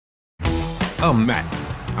I'm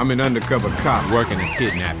Max. I'm an undercover cop working a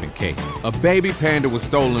kidnapping case. A baby panda was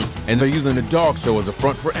stolen, and they're using the dog show as a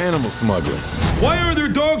front for animal smuggling. Why are there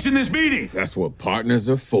dogs in this meeting? That's what partners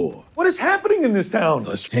are for. What is happening in this town?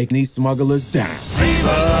 Let's take these smugglers down. Viva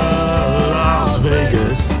Las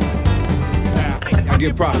Vegas. I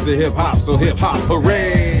give props to hip-hop, so hip-hop,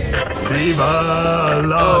 hooray! Viva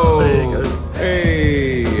Las Vegas.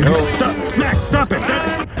 Hey! Oh. Stop! Max, stop it!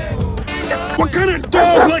 Stop. What kind of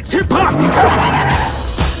dog likes hip-hop?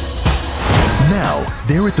 Now,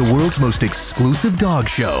 they're at the world's most exclusive dog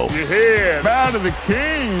show. You're here! Bow to the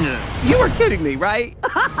king! You were kidding me, right?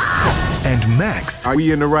 And Max Are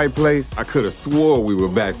we in the right place? I could have swore we were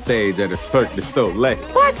backstage at a Cirque du Soleil.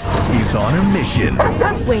 What? is on a mission.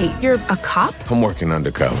 Wait, you're a cop? I'm working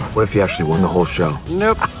undercover. What if you actually won the whole show?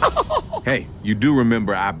 Nope. Hey, you do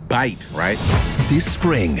remember I bite, right? This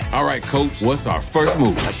spring, All right, coach, what's our first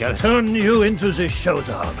move? I shall turn you into the show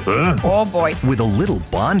dog. Huh? Oh boy. with a little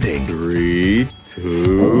bonding 3,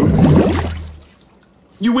 2...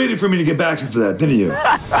 You waited for me to get back here for that, didn't you?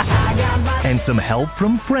 and some help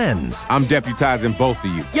from friends, I'm deputizing both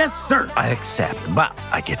of you. Yes, sir. I accept, but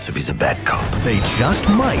I get to be the bad cop. they just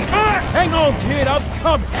might Hang on, kid, I'm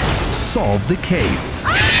coming. solve the case.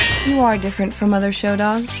 You are different from other show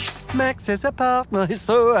dogs. Max is a partner,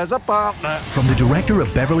 so as a partner. From the director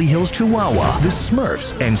of Beverly Hills Chihuahua, The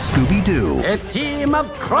Smurfs, and Scooby-Doo, A team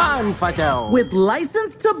of crime fighters. With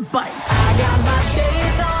license to bite. I got my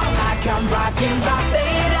shades on, I come rocking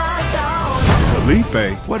Barbados on.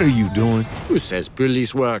 Felipe, what are you doing? Who says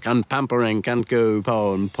police work and pampering can't go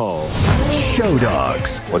paw and paw? Show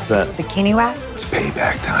Dogs, What's that? Bikini wax? It's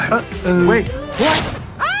payback time. Wait, what?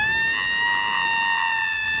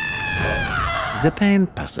 The pain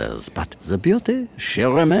passes, but the beauty, she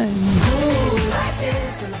remains. Ooh, like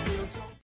this in the